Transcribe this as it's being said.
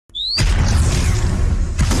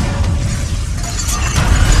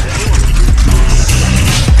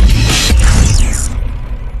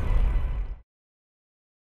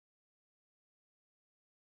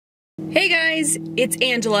Hey guys, it's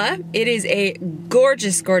Angela. It is a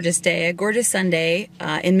gorgeous, gorgeous day, a gorgeous Sunday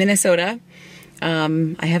in Minnesota.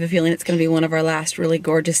 I have a feeling it's going to be one of our last really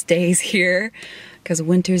gorgeous days here because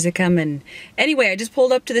winters are coming. Anyway, I just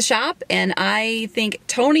pulled up to the shop and I think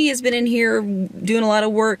Tony has been in here doing a lot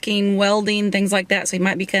of working, welding, things like that, so he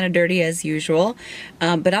might be kind of dirty as usual.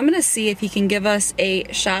 But I'm going to see if he can give us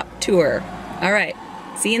a shop tour. All right,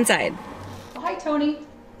 see you inside. Well, hi, Tony.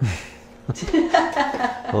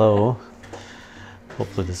 Hello.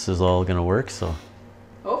 Hopefully this is all gonna work. So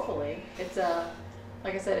hopefully it's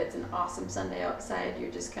like I said, it's an awesome Sunday outside.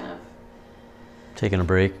 You're just kind of taking a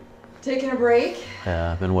break.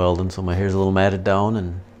 Yeah, I've been welding, so my hair's a little matted down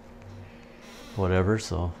and whatever.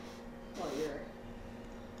 So well,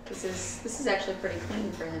 this is actually pretty clean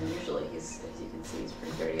for him. Usually he's, as you can see, he's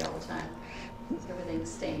pretty dirty all the time. Everything's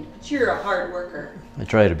stained, but you're a hard worker. I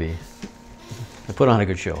try to be. I put on a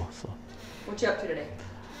good show. So what you up to today?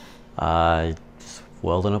 Just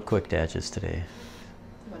welding up quick attaches today.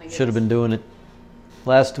 Should have us been doing it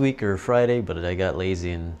last week or Friday, but I got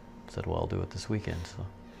lazy and said, well, I'll do it this weekend. So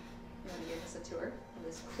you want to give us a tour of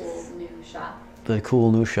this cool new shop? The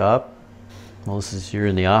cool new shop. Well, this is, you're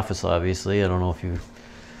in the office, obviously. I don't know if you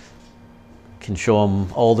can show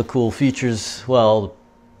them all the cool features. Well, the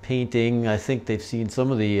painting, I think they've seen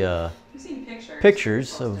some of the We've seen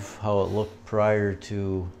pictures of how it looked prior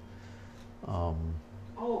to oh,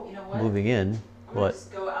 you know what? moving in. I'm gonna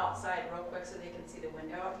just go outside real quick so they can see the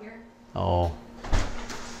window out here. Oh.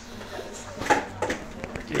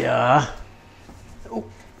 Yeah. Oh.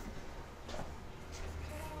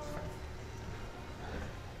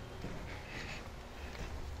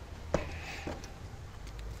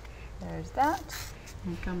 There's that.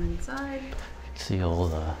 And come inside. See all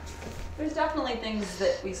the... There's definitely things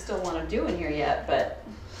that we still want to do in here yet, but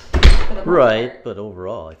for the most Right, part, but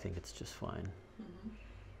overall I think it's just fine.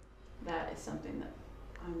 that is something that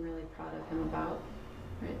I'm really proud of him about,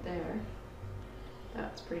 right there.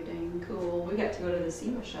 That's pretty dang cool. We got to go to the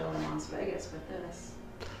SEMA show in Las Vegas with this.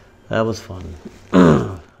 That was fun.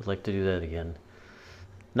 I'd like to do that again.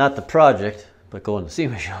 Not the project, but going to the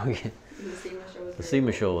SEMA show again. The SEMA show was The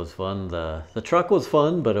SEMA show was fun. The truck was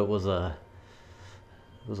fun, but it was a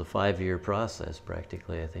 5-year process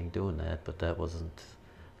practically, I think, doing that. But that was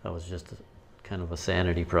just kind of a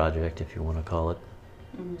sanity project, if you want to call it.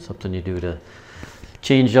 Something you do to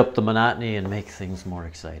change up the monotony and make things more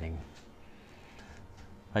exciting.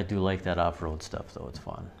 I do like that off-road stuff, though. It's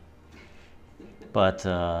fun. But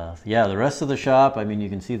yeah, the rest of the shop, I mean, you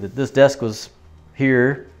can see that this desk was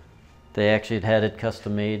here. They actually had it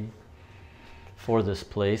custom made for this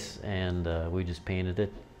place, and we just painted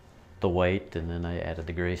it the white, and then I added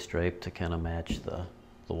the gray stripe to kind of match the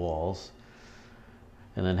walls.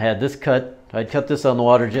 And then had this cut. I'd cut this on the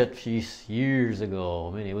water jet piece years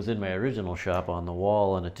ago. I mean, it was in my original shop on the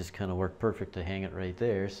wall, and it just kind of worked perfect to hang it right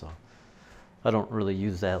there. So I don't really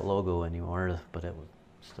use that logo anymore, but it would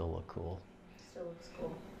still look cool. Still looks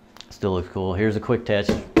cool. Still looks cool. Here's a quick attach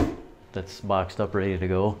that's boxed up, ready to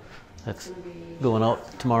go. That's going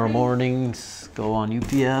out tomorrow morning. Go on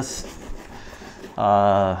UPS.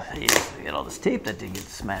 Yeah, we got all this tape that did get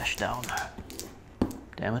smashed down.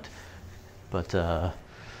 Damn it. But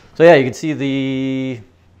so yeah, you can see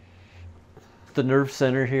the nerve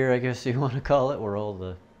center here, I guess you want to call it, where all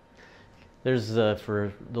the there's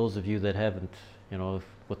for those of you that haven't, you know,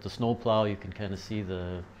 with the snowplow, you can kind of see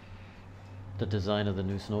the design of the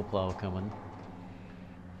new snowplow coming,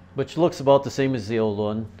 which looks about the same as the old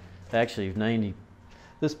one. Actually,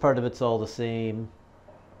 this part of it's all the same.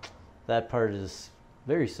 That part is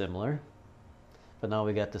very similar, but now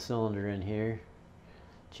we got the cylinder in here.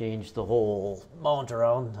 Changed the whole mount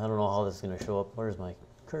around. I don't know how this is going to show up. Where's my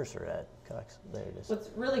cursor at, Cox? There it is. What's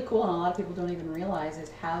really cool, and a lot of people don't even realize, is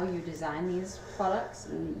how you design these products.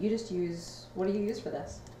 And you just use, what do you use for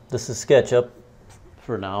this? This is SketchUp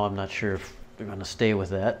for now. I'm not sure if they're going to stay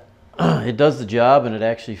with that. It does the job, and it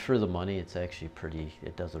actually, for the money, it's actually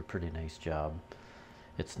it does a pretty nice job.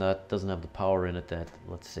 It's not, doesn't have the power in it that,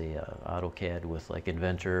 let's say, AutoCAD with like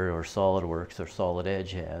Inventor or SolidWorks or Solid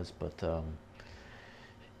Edge has, but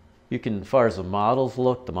you can, as far as the models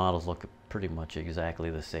look pretty much exactly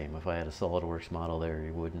the same. If I had a SolidWorks model there,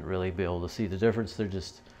 you wouldn't really be able to see the difference. They're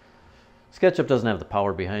just, SketchUp doesn't have the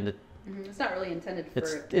power behind it. It's not really intended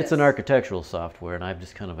for It's an architectural software, and I've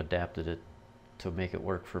just kind of adapted it to make it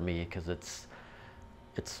work for me, because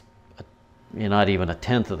you're not even a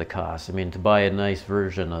tenth of the cost. I mean, to buy a nice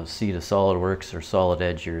version of SolidWorks or Solid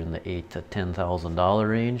Edge, you're in the $8,000 to $10,000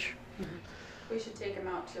 range. We should take them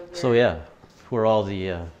out to where... So yeah, where all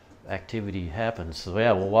the activity happens. So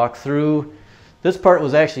yeah, we'll walk through. This part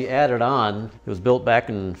was actually added on. It was built back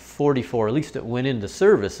in 44, at least it went into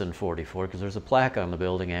service in 44, because there's a plaque on the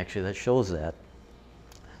building actually that shows that.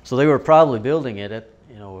 So they were probably building it at,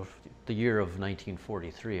 you know, the year of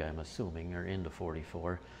 1943, I'm assuming, or into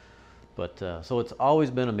 44. But so it's always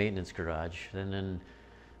been a maintenance garage. And then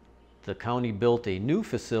the county built a new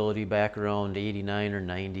facility back around 89 or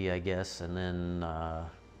 90, I guess, and then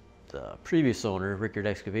the previous owner, Rickard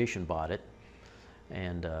Excavation, bought it,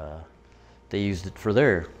 and they used it for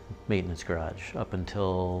their maintenance garage up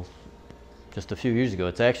until just a few years ago.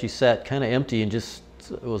 It's actually sat kind of empty and just,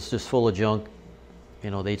 it was just full of junk.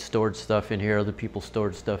 You know, they'd stored stuff in here, other people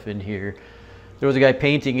stored stuff in here. There was a guy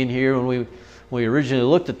painting in here when we originally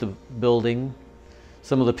looked at the building.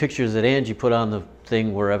 Some of the pictures that Angie put on the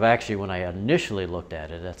thing were of actually when I initially looked at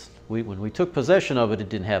it. When we took possession of it, it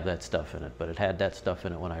didn't have that stuff in it, but it had that stuff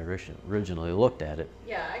in it when I originally looked at it.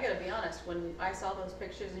 Yeah, I gotta be honest, when I saw those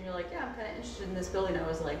pictures and you're like, yeah, I'm kind of interested in this building, I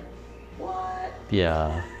was like, what?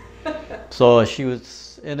 Yeah. So she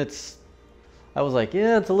was, and I was like,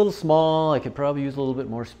 yeah, it's a little small. I could probably use a little bit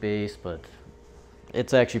more space, but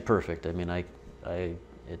it's actually perfect. I mean,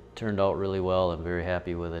 it turned out really well. I'm very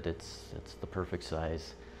happy with it. It's the perfect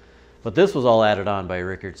size. But this was all added on by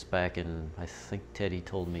Rickards back in, I think Teddy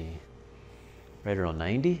told me, right around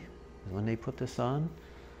 90 is when they put this on.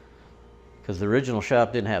 Because the original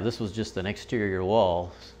shop didn't have, this was just an exterior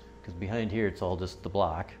wall. Because behind here it's all just the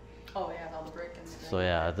block. Oh yeah, all the brick and So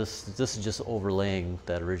yeah, this is just overlaying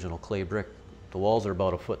that original clay brick. The walls are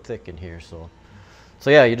about a foot thick in here, so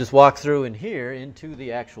yeah, you just walk through in here into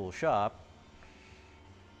the actual shop.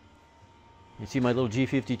 You see my little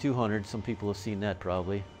G5200. Some people have seen that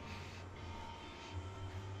probably.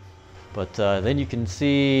 But then you can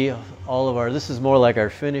see all of our, this is more like our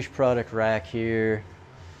finished product rack here.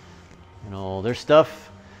 You know, there's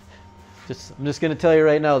stuff, I'm just going to tell you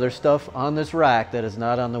right now, there's stuff on this rack that is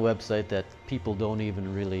not on the website that people don't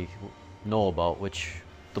even really know about, which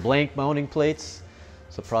the blank mounting plates,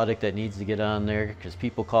 it's a product that needs to get on there because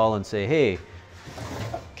people call and say, hey,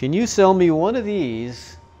 can you sell me one of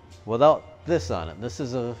these without this on it? This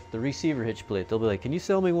is the receiver hitch plate. They'll be like, can you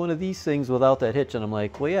sell me one of these things without that hitch? And I'm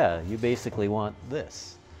like, well, yeah, you basically want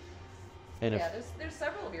this. And yeah, there's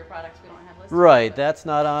several of your products we don't have listed. Right, that's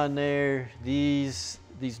not on there. These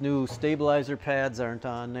new stabilizer pads aren't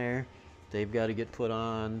on there. They've got to get put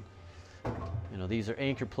on. You know, these are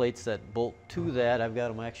anchor plates that bolt to that. I've got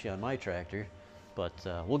them actually on my tractor, but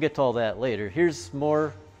we'll get to all that later. Here's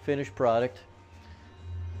more finished product.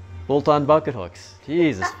 Bolt-on bucket hooks.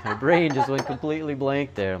 Jesus, my brain just went completely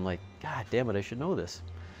blank there. I'm like, God damn it, I should know this.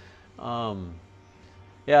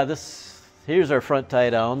 Yeah, here's our front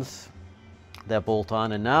tie downs that bolt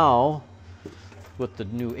on, and now with the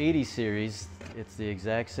new 80 series, it's the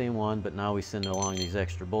exact same one, but now we send along these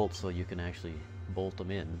extra bolts so you can actually bolt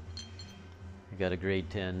them in. We got a grade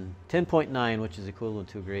 10.9, which is equivalent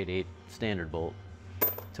to a grade 8 standard bolt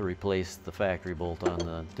to replace the factory bolt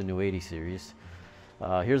on the new 80 series.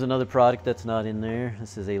 Here's another product that's not in there.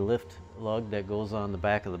 This is a lift lug that goes on the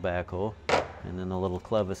back of the backhoe, and then the little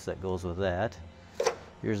clevis that goes with that.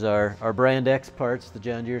 Here's our brand X parts, the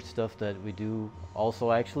John Deere stuff that we do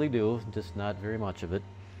also actually do, just not very much of it.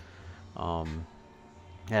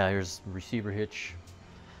 Yeah, here's receiver hitch.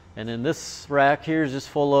 And then this rack here is just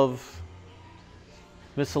full of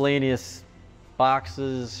miscellaneous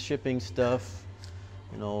boxes, shipping stuff,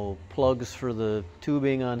 you know, plugs for the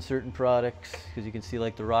tubing on certain products, because you can see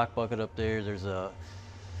like the rock bucket up there,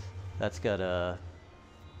 that's got a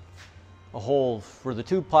hole where the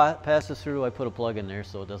tube passes through. I put a plug in there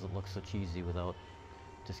so it doesn't look so cheesy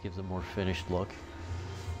just gives a more finished look.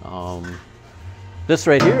 This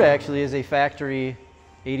right here actually is a factory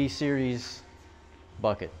 80 series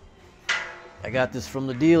bucket. I got this from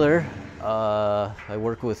the dealer. I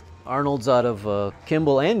work with Arnold's out of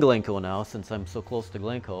Kimball and Glencoe now. Since I'm so close to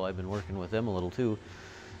Glencoe, I've been working with them a little too.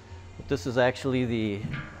 But this is actually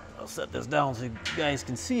I'll set this down so you guys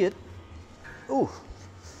can see it. Ooh.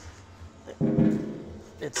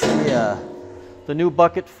 It's the new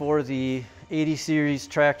bucket for the 80 series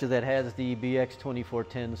tractor that has the BX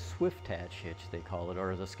 2410 Swift Hatch hitch, they call it,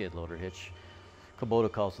 or the skid loader hitch.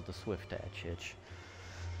 Kubota calls it the Swift Hatch hitch.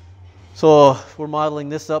 So we're modeling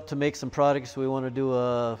this up to make some products. We want to do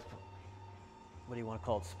what do you want to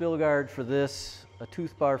call it? Spill guard for this, a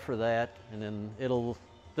tooth bar for that, and then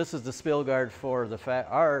this is the spill guard for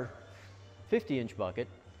our 50-inch bucket,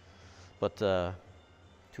 but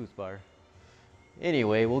tooth bar.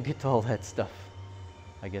 Anyway, we'll get to all that stuff,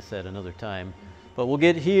 I guess, at another time. But we'll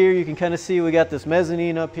get here, you can kind of see we got this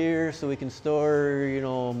mezzanine up here so we can store, you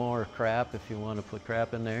know, more crap if you want to put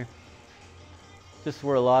crap in there. This is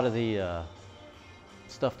where a lot of the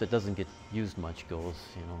stuff that doesn't get used much goes,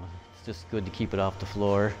 you know. It's just good to keep it off the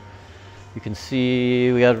floor. You can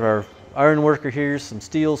see we got our iron worker here, some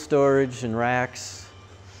steel storage and racks.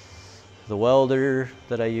 The welder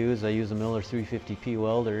that I use a Miller 350P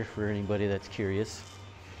welder for anybody that's curious.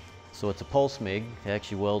 So it's a pulse MIG. It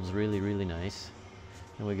actually welds really, really nice.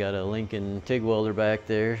 And we got a Lincoln TIG welder back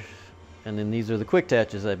there. And then these are the quick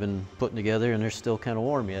attaches I've been putting together, and they're still kind of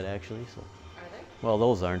warm yet, actually. So, Are they? well,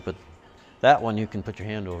 those aren't, but that one you can put your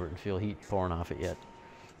hand over it and feel heat pouring off it yet.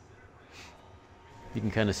 You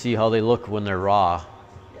can kind of see how they look when they're raw.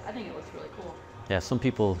 Yeah, I think it looks really cool. Yeah, some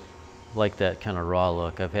people like that kind of raw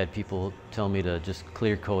look. I've had people tell me to just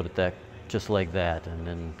clear coat it that just like that, and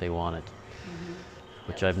then they want it.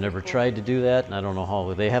 Which I've never tried to do that, and I don't know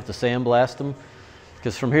how. They have to sandblast them,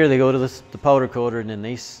 because from here they go to the powder coater, and then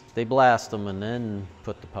they blast them and then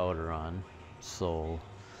put the powder on. So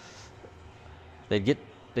they'd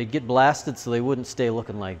get blasted so they wouldn't stay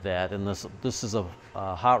looking like that. And this is a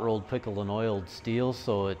hot rolled pickled and oiled steel,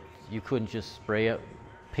 so you couldn't just spray it,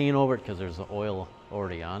 paint over it, because there's oil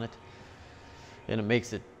already on it. And it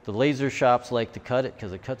makes it, the laser shops like to cut it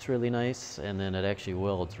because it cuts really nice, and then it actually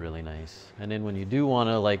welds really nice. And then when you do want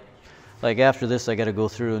to, like after this, I got to go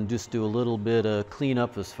through and just do a little bit of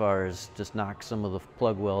cleanup as far as just knock some of the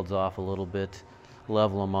plug welds off a little bit,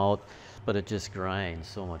 level them out, but it just grinds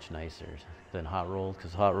so much nicer than hot rolled,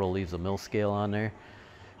 because hot roll leaves a mill scale on there.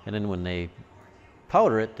 And then when they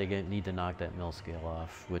powder it, they need to knock that mill scale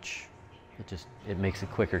off, which it makes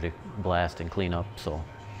it quicker to blast and clean up. So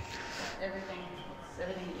Everything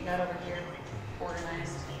that you got over here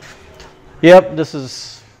organized. Yep, this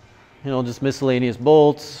is, just miscellaneous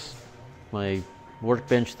bolts. My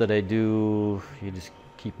workbench that I do, you just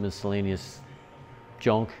keep miscellaneous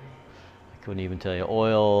junk. I couldn't even tell you,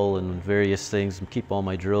 oil and various things, and keep all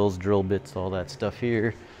my drills, drill bits, all that stuff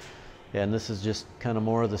here. And this is just kind of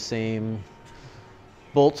more of the same.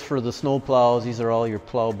 Bolts for the snow plows. These are all your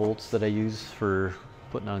plow bolts that I use for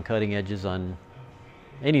putting on cutting edges on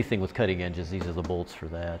anything with cutting edges. These are the bolts for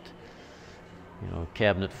that.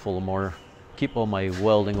 Cabinet full of more. Keep all my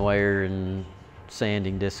welding wire and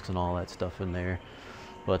sanding discs and all that stuff in there.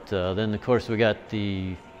 But then of course we got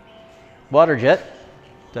the water jet.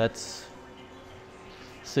 That's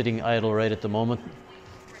sitting idle right at the moment.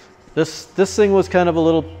 This thing was kind of a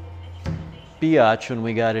little biatch when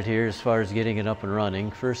we got it here as far as getting it up and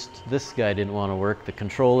running. First, this guy didn't want to work, the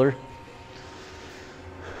controller.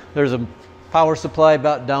 There's a power supply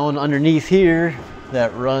about down underneath here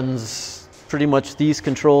that runs pretty much these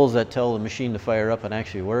controls that tell the machine to fire up and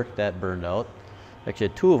actually work. That burned out. Actually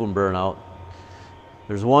had two of them burn out.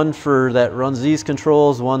 There's one that runs these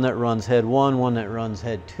controls, one that runs head 1, one that runs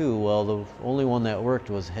head 2. Well, the only one that worked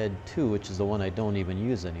was head 2, which is the one I don't even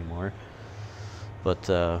use anymore. But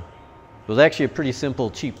it was actually a pretty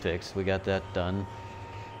simple, cheap fix. We got that done.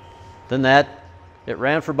 Then it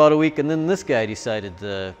ran for about a week, and then this guy decided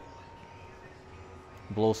to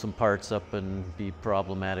blow some parts up and be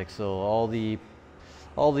problematic. So all the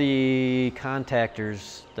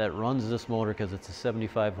contactors that runs this motor, because it's a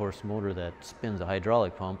 75 horse motor that spins a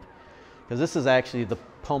hydraulic pump, because this is actually the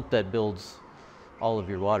pump that builds all of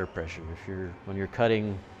your water pressure. When you're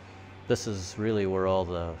cutting, this is really where all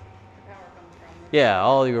the Power comes from. yeah,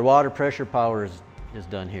 all your water pressure power is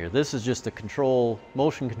done here. This is just a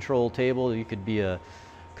motion control table. You could be a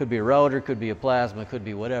router, could be a plasma, could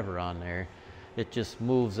be whatever on there. It just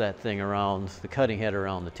moves that thing around, the cutting head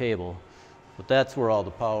around the table. But that's where all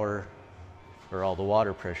the power or all the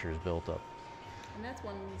water pressure is built up. And that's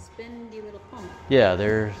one spendy little pump. Yeah,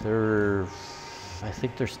 I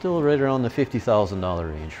think they're still right around the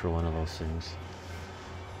 $50,000 range for one of those things.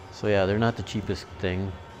 So yeah, they're not the cheapest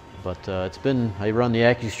thing. But I run the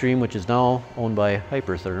AccuStream, which is now owned by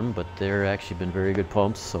Hypertherm, but they're actually been very good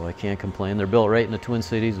pumps, so I can't complain. They're built right in the Twin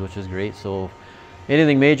Cities, which is great. So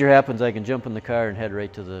anything major happens, I can jump in the car and head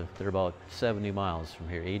right they're about 70 miles from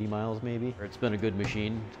here, 80 miles maybe. It's been a good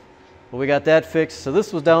machine. But we got that fixed. So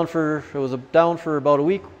this was down for about a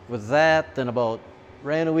week with that, then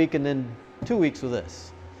ran a week, and then 2 weeks with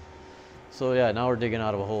this. So yeah, now we're digging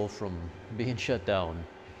out of a hole from being shut down.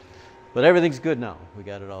 But everything's good now. We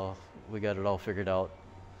got it all figured out.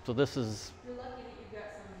 So this is. You're lucky that you've got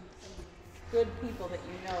some good people that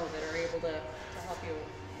you know that are able to help you,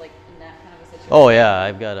 like in that kind of a situation. Oh yeah,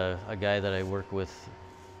 I've got a guy that I work with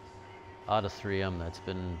out of 3M that's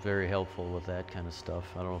been very helpful with that kind of stuff.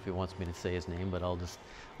 I don't know if he wants me to say his name, but I'll just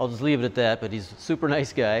leave it at that. But he's a super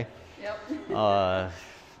nice guy. Yep.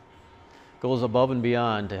 Goes above and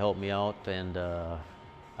beyond to help me out, and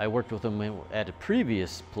I worked with him at a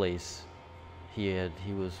previous place. He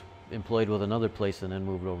was employed with another place and then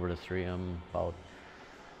moved over to 3M about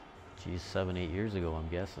geez, 7, 8 years ago, I'm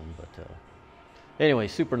guessing. But anyway,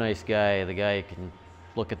 super nice guy. The guy can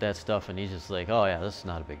look at that stuff and he's just like, oh yeah, this is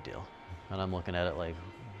not a big deal. And I'm looking at it like,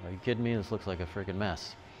 are you kidding me? This looks like a freaking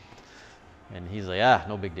mess. And he's like, ah,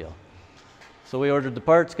 no big deal. So we ordered the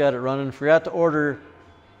parts, got it running. Forgot to order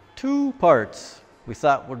 2 parts we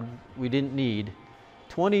thought we didn't need.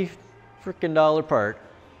 $20 freaking part.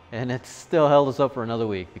 And it still held us up for another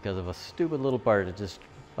week because of a stupid little part. It just,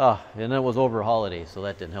 and it was over holiday, so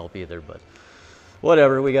that didn't help either. But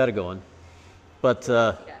whatever, we got it going. But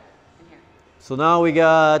so now we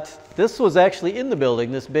got, this was actually in the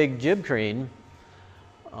building, this big jib crane.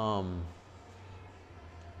 We're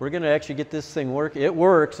going to actually get this thing work. It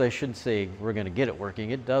works. I shouldn't say we're going to get it working.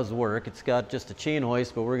 It does work. It's got just a chain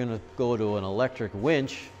hoist, but we're going to go to an electric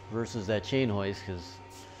winch versus that chain hoist, because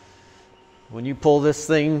when you pull this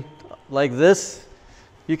thing like this,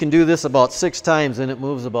 you can do this about 6 times and it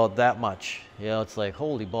moves about that much. It's like,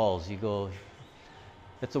 holy balls,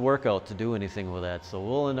 it's a workout to do anything with that. So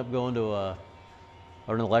we'll end up going to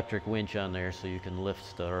an electric winch on there, so you can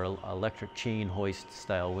lift, or electric chain hoist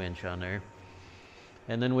style winch on there.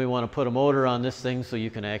 And then we want to put a motor on this thing so you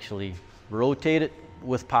can actually rotate it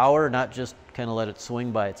with power, not just kind of let it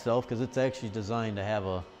swing by itself, because it's actually designed to have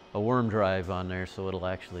a worm drive on there, so it'll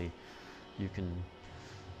actually, you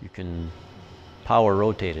can power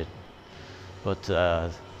rotate it. But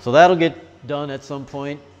so that'll get done at some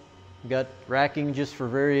point. We got racking just for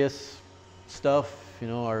various stuff,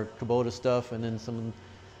 our Kubota stuff, and then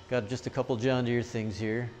got just a couple John Deere things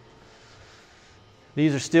here.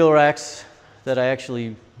 These are steel racks that I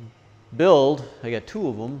actually build. I got 2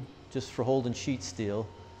 of them just for holding sheet steel.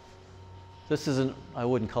 This isn't, I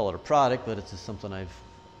wouldn't call it a product, but it's just something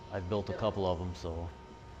I've built a couple of them. So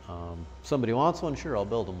somebody wants one, sure, I'll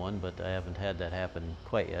build them one, but I haven't had that happen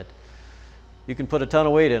quite yet. You can put a ton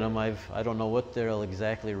of weight in them. I don't know what they're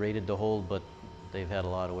exactly rated to hold, but they've had a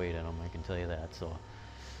lot of weight in them, I can tell you that. So,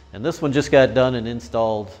 and this one just got done and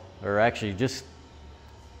installed, or actually just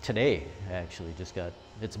today,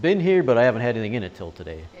 it's been here, but I haven't had anything in it till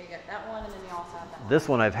today. Yeah, you got that one, and then you also have that one. This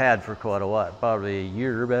one I've had for quite a while, probably a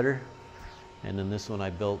year or better. And then this one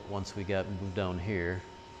I built once we got moved down here.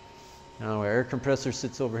 Now our air compressor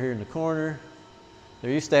sits over here in the corner.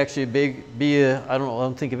 There used to actually be a, I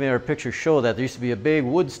don't think if any of our pictures show that, there used to be a big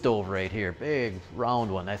wood stove right here, big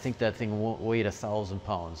round one. I think that thing weighed 1,000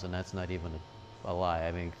 pounds, and that's not even a lie.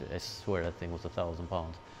 I mean, I swear that thing was 1,000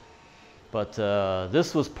 pounds. But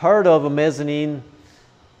this was part of a mezzanine.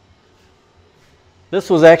 This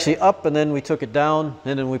was actually up, and then we took it down,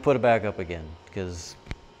 and then we put it back up again, because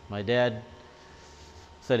my dad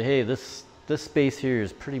said, hey, this space here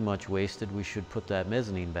is pretty much wasted. We should put that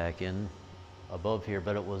mezzanine back in above here.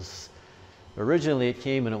 But it was, originally it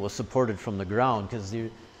came and it was supported from the ground, because the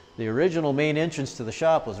original main entrance to the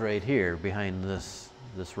shop was right here behind this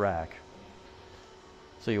rack.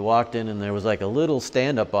 So you walked in and there was like a little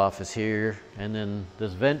stand-up office here, and then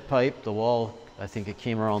this vent pipe, the wall, I think it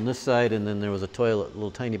came around this side, and then there was a toilet,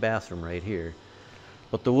 little tiny bathroom right here.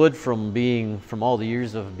 But the wood from all the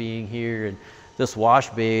years of being here, and this wash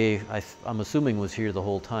bay, I'm assuming was here the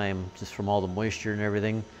whole time, just from all the moisture and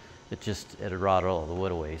everything. It had rotted all the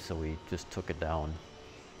wood away, so we just took it down.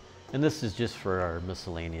 And this is just for our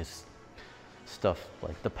miscellaneous stuff,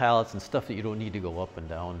 like the pallets and stuff that you don't need to go up and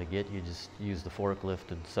down to get. You just use the forklift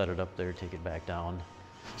and set it up there, take it back down.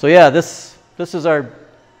 So yeah, this is our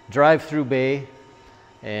drive-through bay,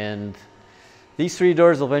 and these 3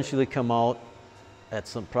 doors will eventually come out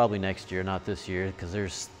at probably next year, not this year, because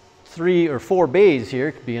there's 3 or 4 bays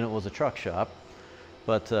here, being it was a truck shop.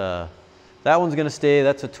 But that one's going to stay.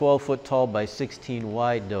 That's a 12-foot tall by 16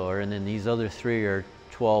 wide door, and then these other 3 are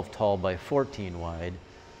 12 tall by 14 wide.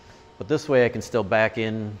 But this way I can still back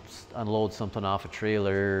in, unload something off a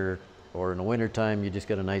trailer, or in the wintertime you just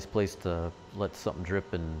got a nice place to let something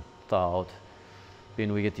drip and thaw out.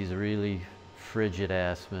 Being we get these really frigid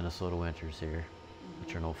ass Minnesota winters here,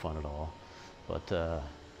 which are no fun at all. But the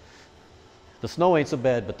snow ain't so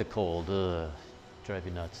bad, but the cold, drive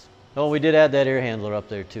you nuts. Oh, we did add that air handler up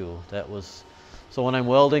there too. That was, so when I'm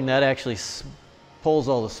welding, that actually pulls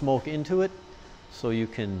all the smoke into it, so you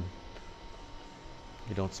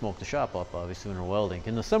don't smoke the shop up, obviously, when we're welding.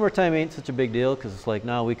 In the summertime, ain't such a big deal, because it's like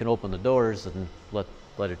now we can open the doors and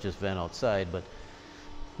let it just vent outside. But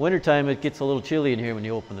wintertime, it gets a little chilly in here when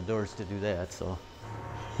you open the doors to do that. So,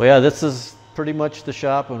 well, yeah, this is pretty much the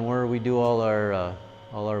shop and where we do all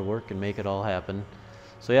our work and make it all happen.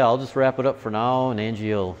 So yeah, I'll just wrap it up for now, and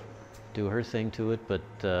Angie will do her thing to it.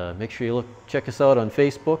 But make sure you check us out on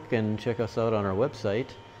Facebook and check us out on our website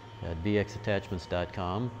at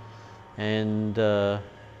bxattachments.com. And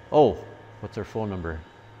oh, what's our phone number?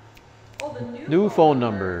 Oh, the New phone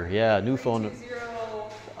number. Yeah, new phone.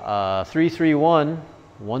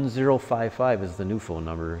 331-1055 is the new phone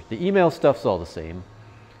number. The email stuff's all the same,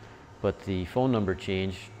 but the phone number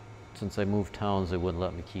changed. Since I moved towns, they wouldn't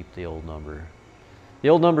let me keep the old number. The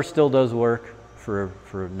old number still does work for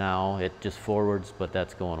now. It just forwards, but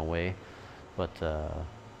that's going away. But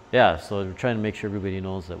yeah, so we're trying to make sure everybody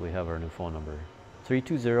knows that we have our new phone number.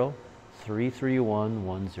 320-331-1055.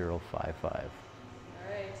 All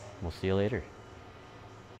right. We'll see you later.